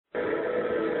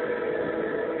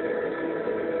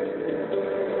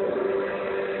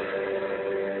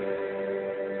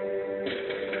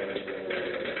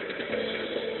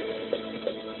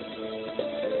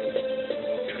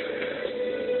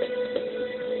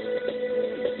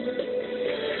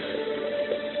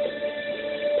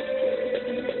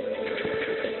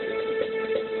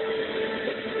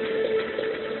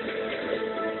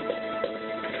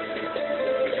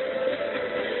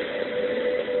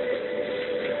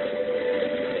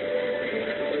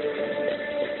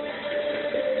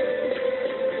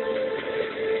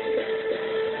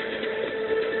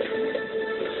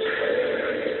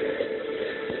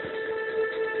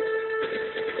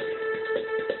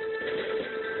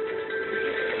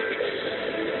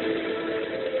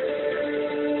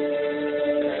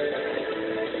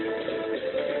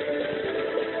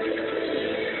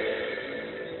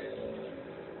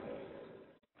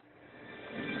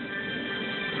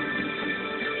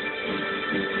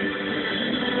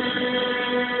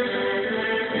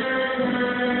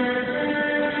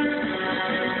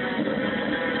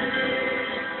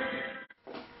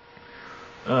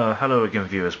Hello again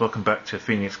viewers, welcome back to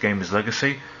Phoenix Gamers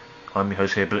Legacy. I'm your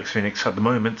host here, Blix Phoenix, at the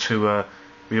moment to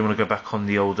really want to go back on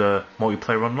the old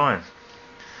multiplayer online.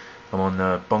 I'm on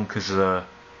Bonkers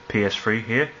PS3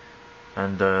 here,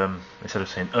 and instead of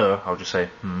saying I'll just say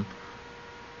I'm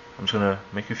just going to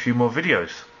make a few more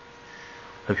videos.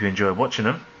 Hope you enjoy watching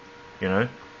them, you know,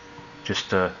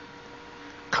 just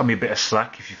cut me a bit of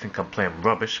slack if you think I'm playing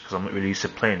rubbish, because I'm not really used to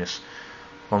playing this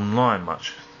online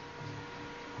much.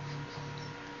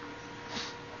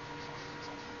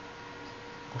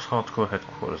 What's hardcore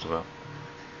headquarters about?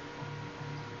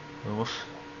 Well, what's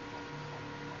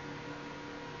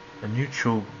a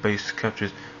neutral base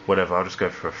captures? Whatever, I'll just go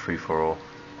for a free-for-all.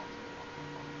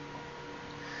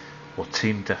 Or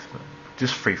team deathmatch.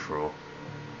 Just free-for-all.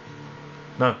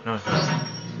 No.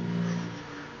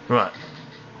 Right.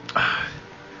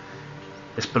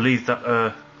 It's believed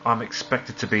that I'm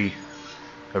expected to be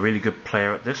a really good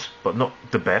player at this, but not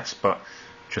the best, but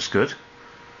just good.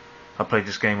 I played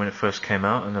this game when it first came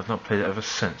out, and I've not played it ever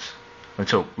since,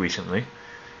 until recently.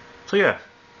 So yeah,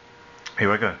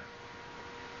 here I go.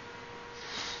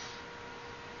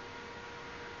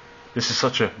 This is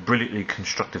such a brilliantly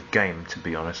constructed game, to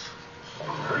be honest.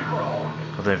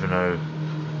 I don't even know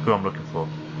who I'm looking for.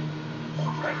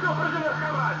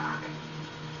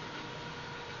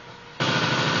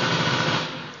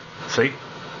 See?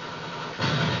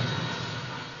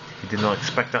 He did not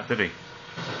expect that, did he?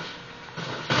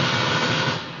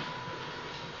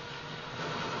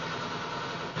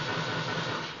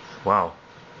 Wow,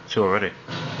 two already.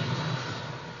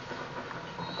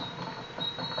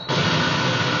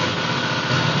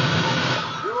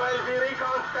 UAV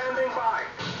recon standing by.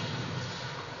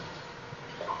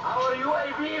 Our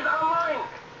UAV is online.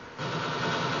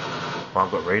 Well,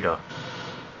 I've got radar.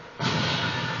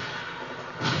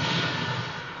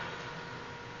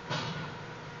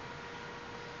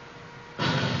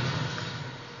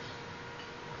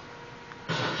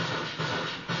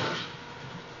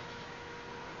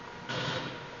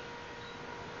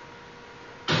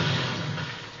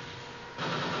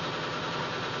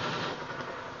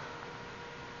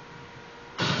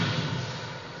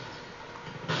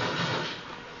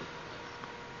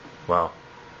 Wow,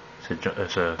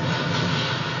 it's a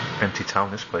empty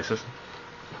town, this place, isn't it?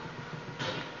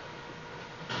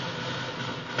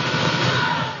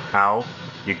 Ow,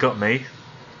 you got me.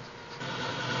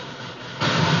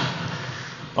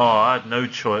 Oh, I had no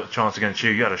chance against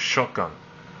you. You had a shotgun.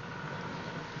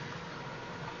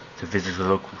 To visit the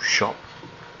local shop.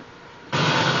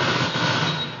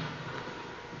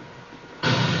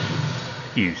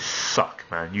 You suck,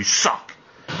 man. You suck.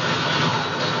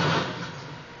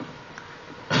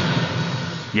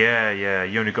 Yeah,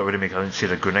 you only got rid of me because I didn't see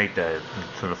the grenade there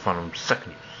until the final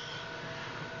second.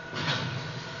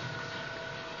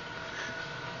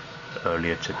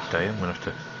 Earlier today, I'm going to have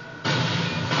to...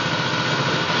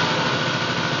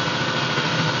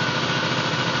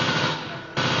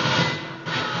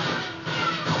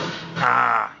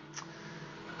 Ah!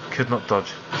 Could not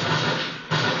dodge.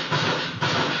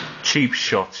 Cheap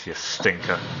shot, you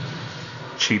stinker.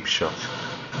 Cheap shot.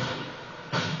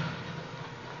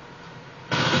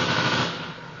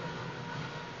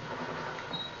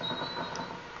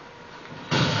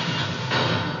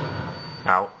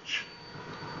 Ouch.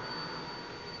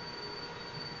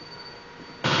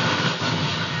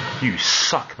 You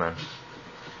suck, man.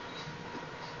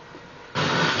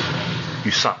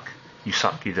 You suck. You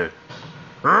suck, you do.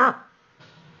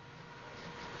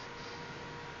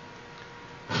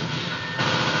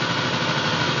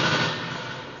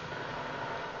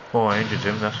 Oh, I injured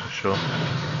him, that's for sure.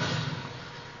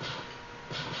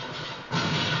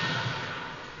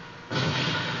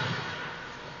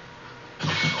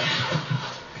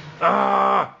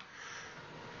 Ah!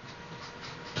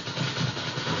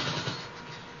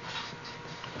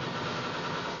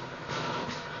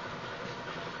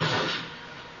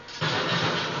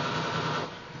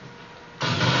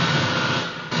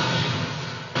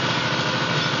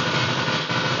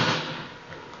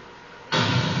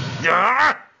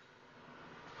 Ah!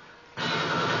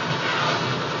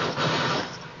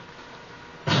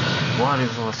 Why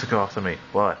does he want to go after me?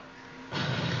 Why? I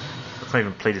can't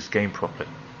even play this game properly.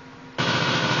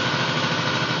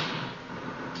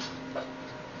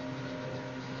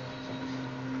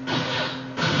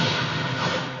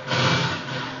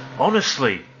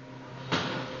 Honestly, you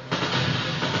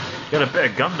had a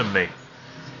better gun than me.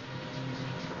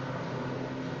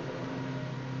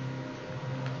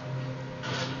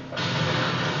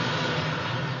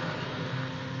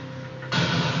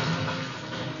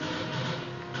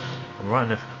 I'm right in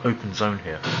the open zone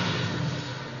here.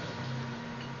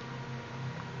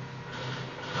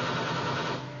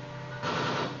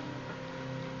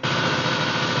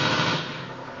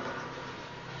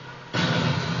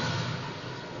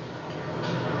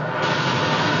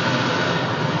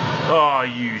 Oh,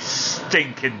 you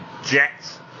stinking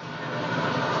jets.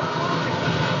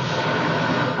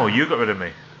 Oh, you got rid of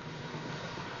me.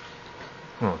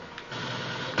 Oh.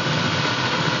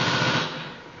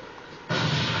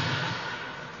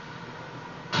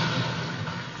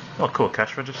 Oh, cool,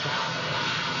 cash register.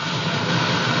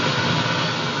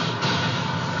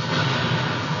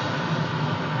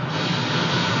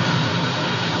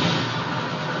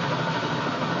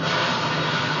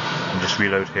 And just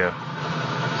reload here.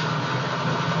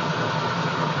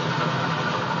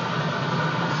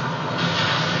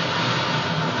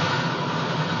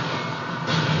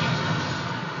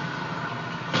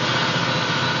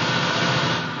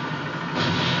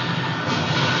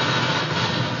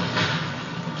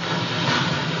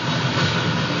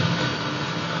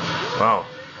 Wow,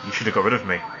 you should have got rid of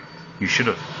me. You should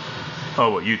have. Oh,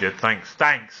 what you did. Thanks.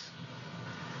 Thanks.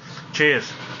 Cheers.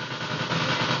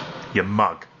 You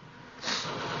mug.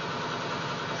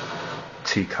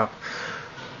 Teacup.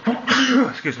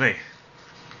 Excuse me.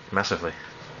 Massively.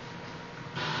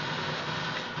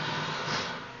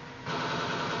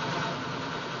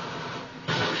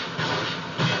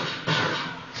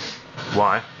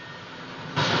 Why?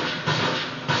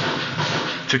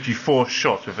 Took you 4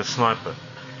 shots with a sniper.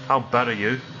 How bad are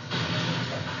you?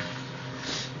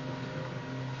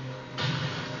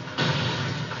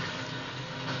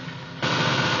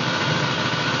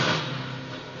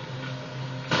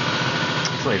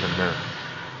 It's not even there.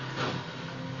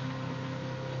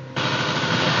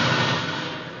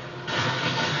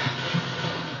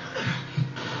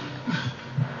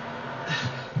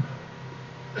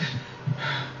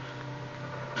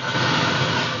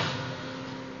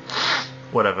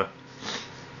 Whatever.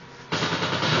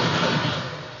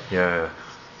 Yeah.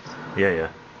 Yeah.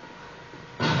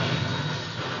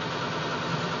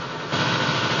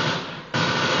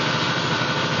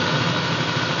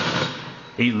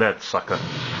 Eat lead, sucker.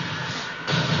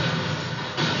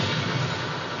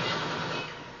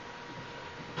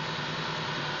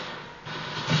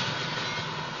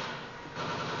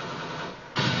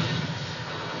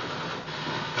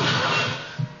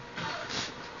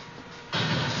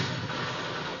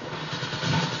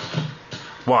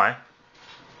 Why?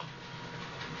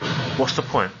 What's the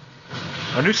point?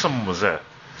 I knew someone was there.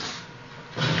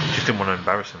 Just didn't want to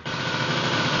embarrass him.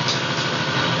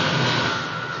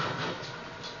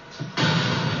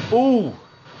 Ooh!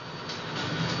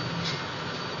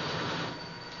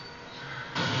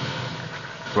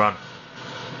 Run.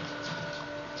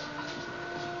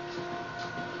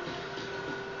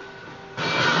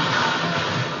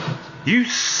 You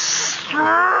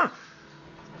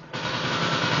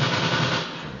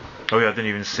Oh yeah, I didn't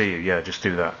even see you. Yeah, just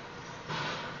do that.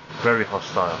 Very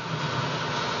hostile.